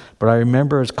 but I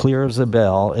remember as clear as a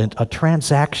bell a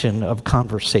transaction of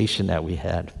conversation that we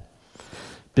had.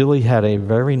 Billy had a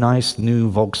very nice new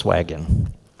Volkswagen.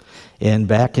 And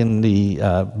back in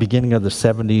the beginning of the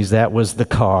 70s, that was the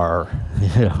car.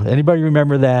 Anybody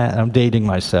remember that? I'm dating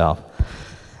myself.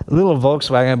 A little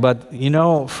Volkswagen,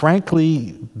 but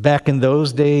frankly, back in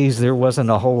those days, there wasn't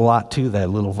a whole lot to that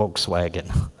little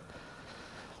Volkswagen.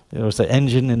 There was an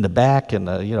engine in the back and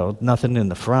nothing in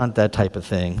the front, that type of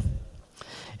thing.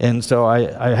 And so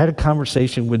I had a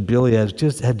conversation with Billy. I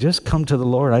had just come to the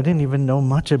Lord. I didn't even know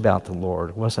much about the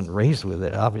Lord. Wasn't raised with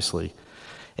it, obviously.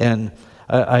 And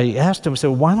I asked him, I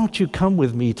said, why don't you come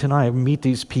with me tonight and meet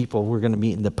these people? We're going to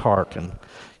meet in the park and,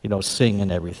 sing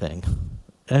and everything.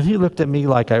 And he looked at me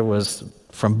like I was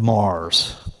from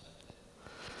Mars.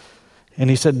 And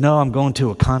he said, no, I'm going to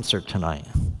a concert tonight.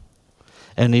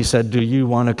 And he said, do you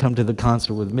want to come to the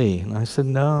concert with me? And I said,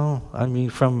 no.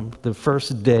 From the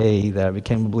first day that I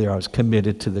became a believer, I was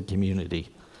committed to the community.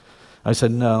 I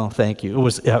said, no, thank you. It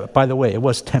was, by the way, it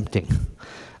was tempting.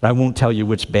 I won't tell you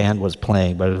which band was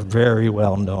playing, but it was a very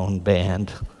well-known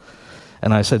band.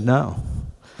 And I said, no.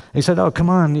 He said, oh, come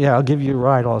on, yeah, I'll give you a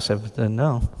ride. I said,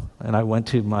 no. And I went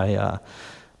to my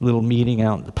little meeting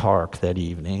out in the park that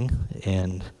evening.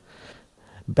 And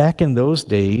back in those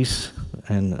days,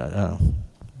 and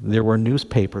there were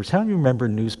newspapers. How do you remember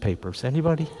newspapers?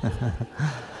 Anybody?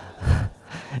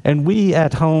 And we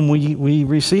at home, we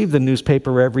received the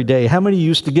newspaper every day. How many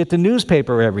used to get the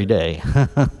newspaper every day?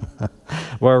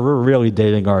 Well, we're really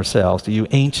dating ourselves, you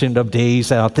ancient of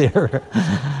days out there.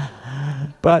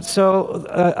 But so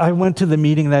I went to the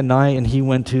meeting that night, and he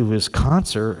went to his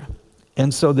concert.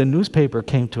 And so the newspaper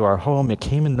came to our home. It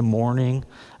came in the morning.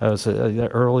 It was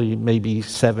early, maybe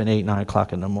 7, 8, 9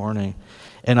 o'clock in the morning.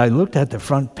 And I looked at the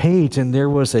front page, and there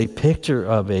was a picture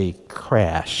of a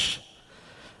crash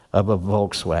of a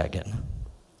Volkswagen.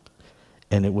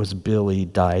 And it was Billy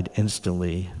died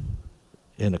instantly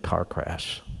in a car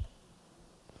crash.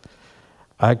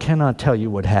 I cannot tell you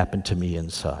what happened to me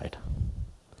inside.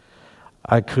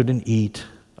 I couldn't eat.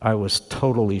 I was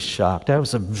totally shocked. I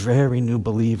was a very new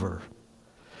believer.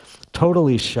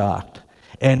 Totally shocked.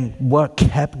 And what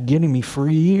kept getting me for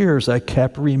years, I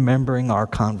kept remembering our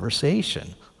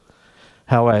conversation.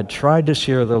 How I had tried to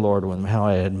share the Lord with him, how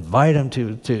I had invited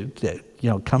him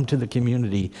to come to the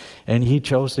community, and he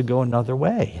chose to go another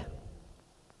way.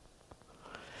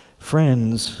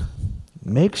 Friends,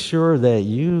 make sure that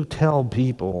you tell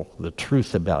people the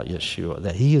truth about Yeshua,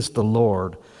 that he is the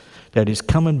Lord. that he's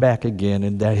coming back again,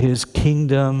 and that his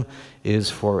kingdom is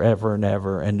forever and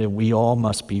ever, and that we all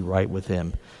must be right with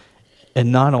him.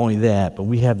 And not only that, but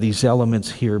we have these elements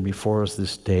here before us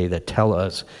this day that tell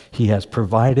us he has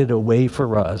provided a way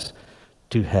for us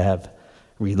to have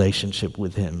relationship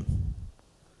with him.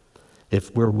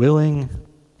 If we're willing,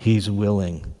 he's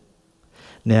willing.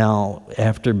 Now,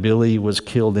 after Billy was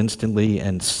killed instantly,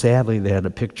 and sadly they had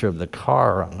a picture of the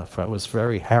car on the front, it was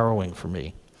very harrowing for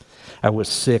me. I was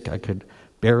sick, I could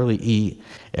barely eat,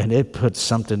 and it put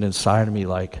something inside of me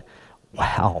like,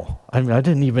 wow. I mean, I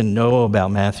didn't even know about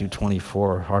Matthew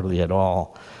 24 hardly at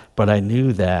all, but I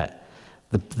knew that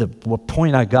the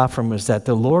point I got from was that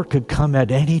the Lord could come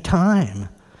at any time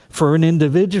for an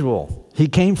individual. He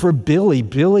came for Billy.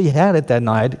 Billy had it that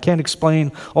night. I can't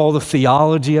explain all the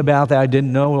theology about that. I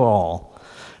didn't know it all.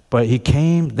 But he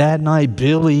came that night.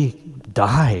 Billy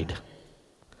died.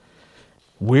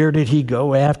 Where did he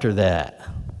go after that?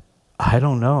 I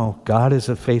don't know. God is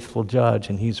a faithful judge,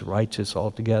 and he's righteous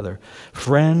altogether.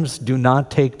 Friends, do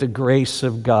not take the grace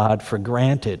of God for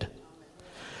granted.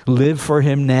 Live for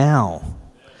him now.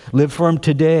 Live for him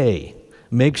today.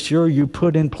 Make sure you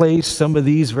put in place some of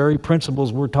these very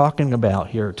principles we're talking about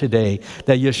here today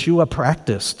that Yeshua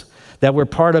practiced, that were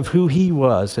part of who he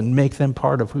was, and make them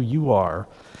part of who you are,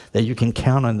 that you can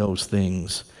count on those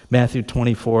things. Matthew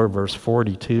 24, verse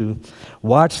 42.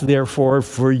 Watch therefore,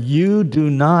 for you do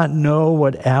not know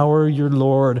what hour your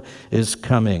Lord is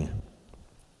coming.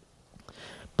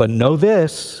 But know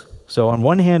this. So on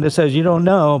one hand it says you don't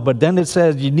know, but then it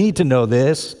says you need to know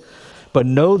this. But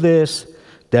know this,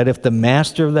 that if the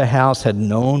master of the house had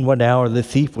known what hour the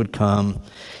thief would come,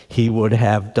 he would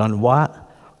have done what?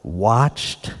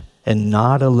 Watched and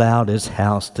not allowed his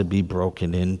house to be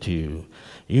broken into.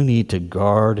 You need to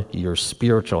guard your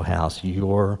spiritual house,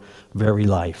 your very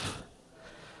life,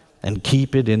 and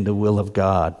keep it in the will of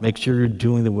God. Make sure you're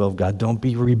doing the will of God. Don't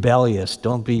be rebellious.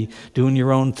 Don't be doing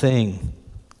your own thing,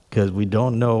 because we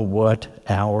don't know what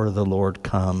hour the Lord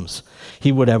comes.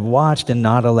 He would have watched and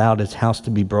not allowed his house to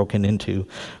be broken into.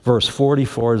 Verse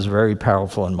 44 is very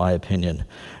powerful in my opinion.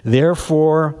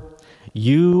 Therefore,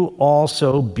 you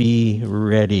also be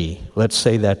ready. Let's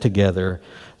say that together.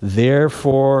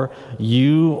 Therefore,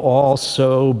 you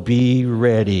also be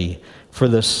ready, for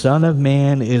the Son of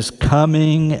Man is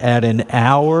coming at an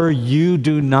hour you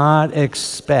do not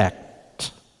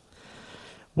expect.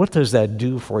 What does that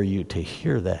do for you to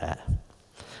hear that?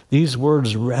 These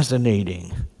words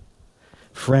resonating.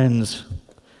 Friends,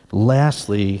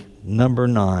 lastly, number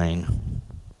 9,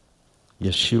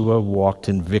 Yeshua walked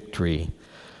in victory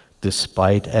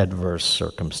despite adverse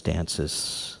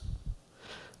circumstances.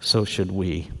 So should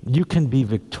we. You can be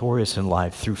victorious in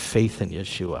life through faith in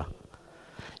Yeshua.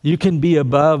 You can be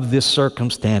above the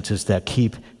circumstances that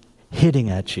keep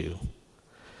hitting at you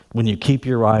when you keep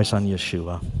your eyes on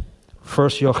Yeshua.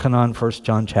 1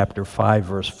 John chapter 5,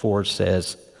 verse 4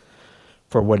 says,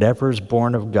 for whatever is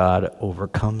born of God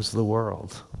overcomes the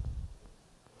world.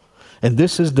 And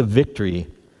this is the victory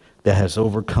that has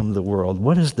overcome the world.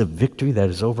 What is the victory that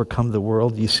has overcome the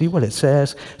world? You see what it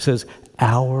says? It says,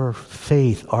 our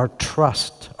faith, our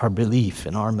trust, our belief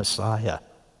in our Messiah.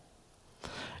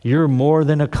 You're more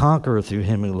than a conqueror through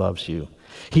him who loves you.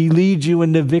 He leads you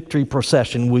in the victory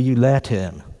procession. Will you let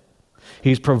him?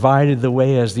 He's provided the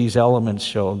way, as these elements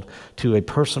showed, to a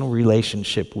personal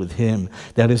relationship with him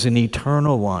that is an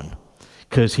eternal one,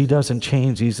 because he doesn't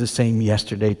change. He's the same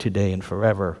yesterday, today, and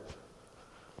forever.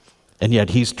 And yet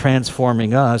he's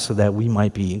transforming us so that we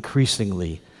might be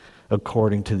increasingly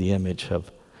according to the image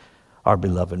of our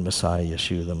beloved Messiah,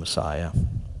 Yeshua the Messiah.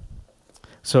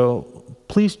 So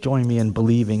please join me in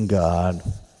believing God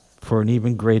for an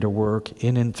even greater work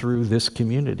in and through this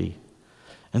community,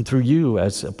 and through you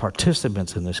as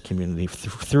participants in this community,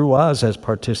 through us as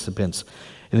participants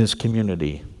in this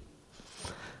community.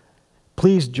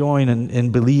 Please join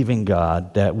in believing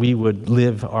God that we would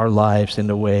live our lives in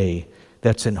a way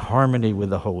that's in harmony with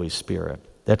the Holy Spirit,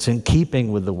 that's in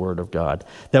keeping with the Word of God,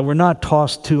 that we're not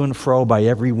tossed to and fro by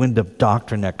every wind of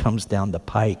doctrine that comes down the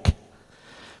pike,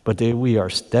 but that we are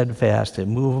steadfast,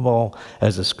 immovable,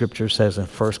 as the Scripture says in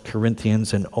 1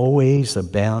 Corinthians, and always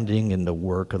abounding in the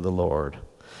work of the Lord,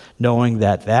 knowing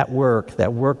that work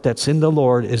that's in the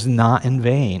Lord is not in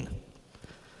vain,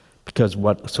 because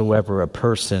whatsoever a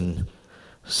person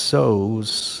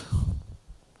sows,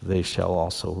 they shall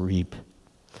also reap.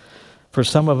 For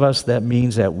some of us, that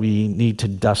means that we need to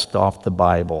dust off the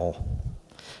Bible.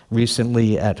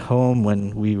 Recently at home,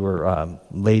 when we were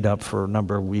laid up for a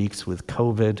number of weeks with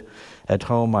COVID at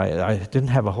home, I didn't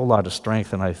have a whole lot of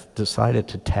strength, and I decided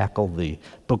to tackle the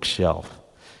bookshelf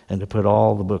and to put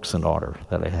all the books in order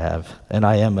that I have. And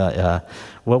I am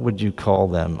what would you call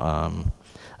them?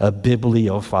 A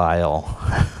bibliophile.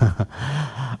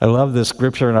 I love the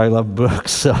scripture and I love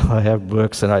books, so I have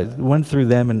books, and I went through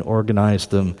them and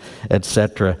organized them,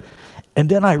 etc. And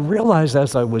then I realized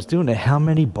as I was doing it how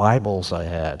many Bibles I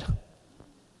had.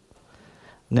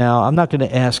 Now, I'm not going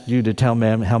to ask you to tell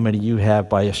me how many you have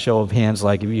by a show of hands.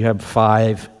 Like if you have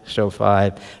 5, show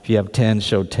 5. If you have 10,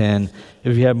 show 10.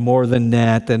 If you have more than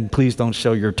that, then please don't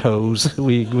show your toes.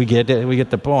 We get it. We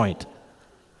get the point.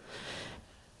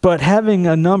 But having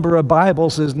a number of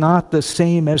Bibles is not the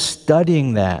same as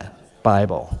studying that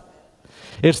Bible.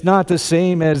 It's not the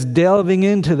same as delving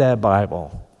into that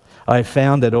Bible. I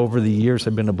found that over the years,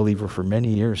 I've been a believer for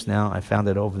many years now, I found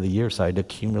that over the years I'd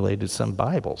accumulated some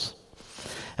Bibles.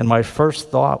 And my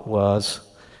first thought was,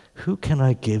 who can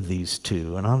I give these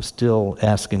to? And I'm still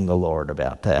asking the Lord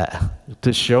about that,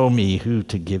 to show me who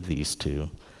to give these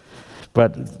to.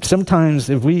 But sometimes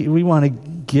if we want to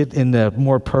get in a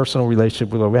more personal relationship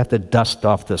with the Lord, we have to dust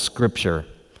off the Scripture.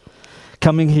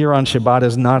 Coming here on Shabbat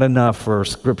is not enough for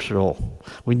scriptural.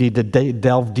 We need to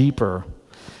delve deeper.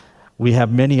 We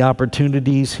have many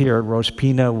opportunities here at Rosh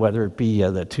Pina, whether it be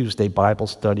the Tuesday Bible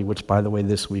study, which, by the way,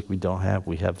 this week we don't have.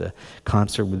 We have the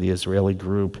concert with the Israeli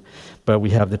group. But we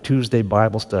have the Tuesday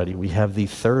Bible study. We have the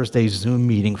Thursday Zoom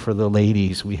meeting for the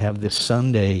ladies. We have the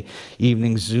Sunday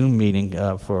evening Zoom meeting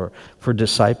for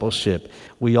discipleship.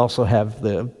 We also have,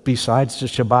 besides the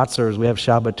Shabbat service, we have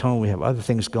Shabbaton. We have other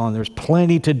things going. There's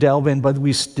plenty to delve in, but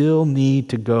we still need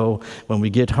to go when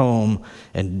we get home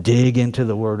and dig into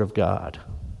the Word of God.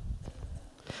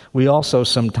 We also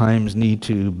sometimes need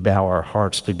to bow our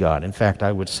hearts to God. In fact,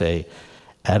 I would say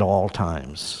at all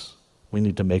times, we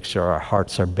need to make sure our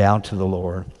hearts are bowed to the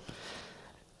Lord.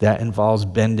 That involves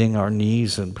bending our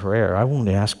knees in prayer. I won't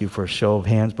ask you for a show of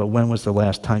hands, but when was the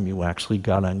last time you actually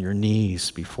got on your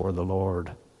knees before the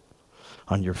Lord,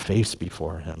 on your face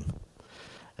before Him?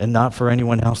 And not for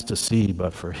anyone else to see,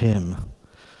 but for Him,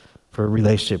 for a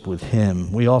relationship with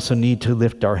Him. We also need to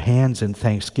lift our hands in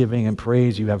thanksgiving and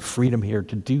praise. You have freedom here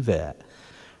to do that.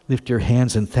 Lift your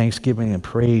hands in thanksgiving and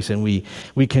praise, and we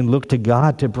can look to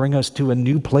God to bring us to a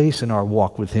new place in our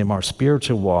walk with Him, our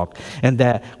spiritual walk, and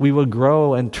that we will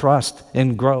grow and trust,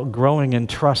 and growing in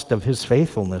trust of His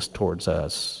faithfulness towards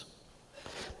us.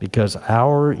 Because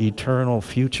our eternal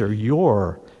future,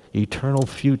 your eternal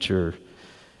future,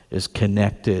 is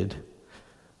connected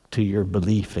to your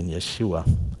belief in Yeshua,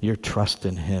 your trust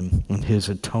in Him, and His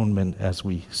atonement as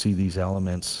we see these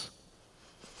elements.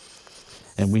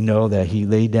 And we know that He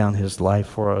laid down His life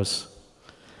for us.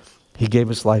 He gave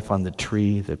His life on the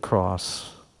tree, the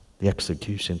cross, the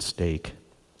execution stake,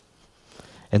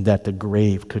 and that the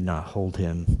grave could not hold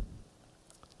Him.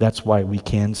 That's why we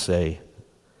can say,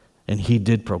 and He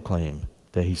did proclaim,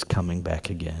 that He's coming back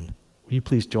again. Will you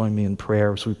please join me in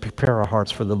prayer as we prepare our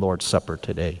hearts for the Lord's Supper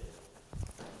today?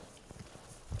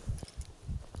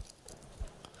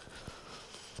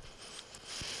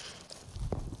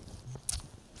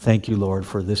 Thank you, Lord,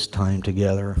 for this time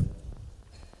together.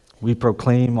 We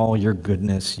proclaim all your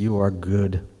goodness. You are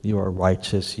good. You are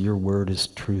righteous. Your word is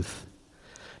truth.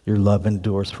 Your love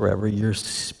endures forever. Your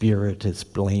spirit is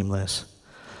blameless.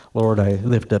 Lord, I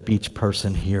lift up each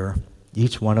person here,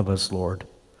 each one of us, Lord,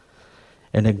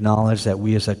 and acknowledge that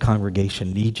we as a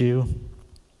congregation need you.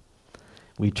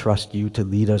 We trust you to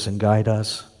lead us and guide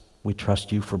us. We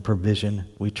trust you for provision.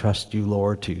 We trust you,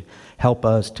 Lord, to help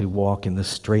us to walk in the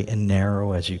straight and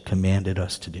narrow as you commanded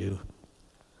us to do.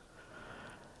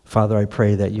 Father, I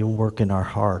pray that you'll work in our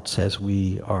hearts as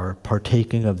we are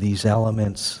partaking of these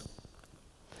elements,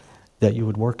 that you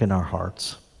would work in our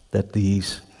hearts, that the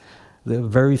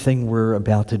very thing we're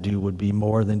about to do would be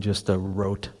more than just a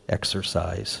rote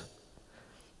exercise,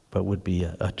 but would be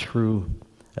a true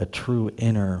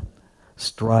inner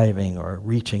striving or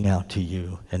reaching out to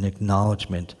you, an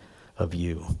acknowledgement of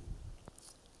you.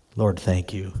 Lord,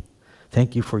 thank you.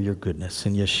 Thank you for your goodness.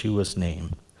 In Yeshua's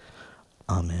name,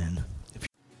 amen.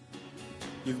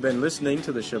 You've been listening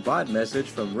to the Shabbat message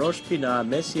from Rosh Pina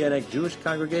Messianic Jewish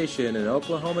Congregation in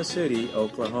Oklahoma City,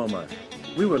 Oklahoma.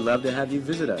 We would love to have you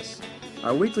visit us.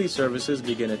 Our weekly services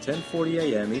begin at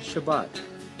 10:40 a.m. each Shabbat,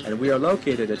 and we are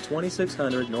located at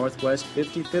 2600 Northwest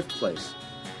 55th Place,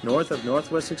 north of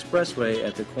Northwest Expressway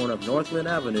at the corner of Northland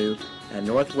Avenue and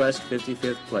Northwest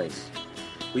 55th Place.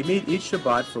 We meet each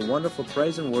Shabbat for wonderful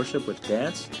praise and worship with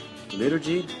dance,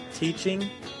 liturgy, teaching,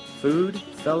 food,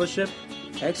 fellowship,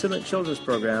 excellent children's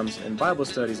programs, and Bible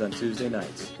studies on Tuesday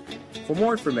nights. For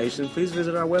more information, please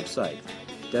visit our website,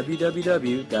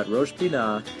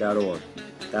 www.roshpinah.org.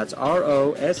 That's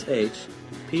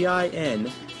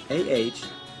ROSHPINAH.org.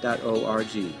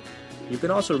 You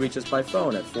can also reach us by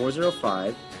phone at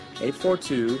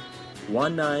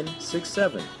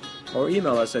 405-842-1967 or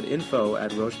email us at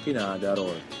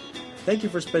info@roshpinah.org. Thank you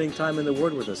for spending time in the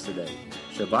Word with us today.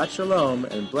 Shabbat Shalom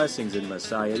and blessings in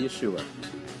Messiah Yeshua.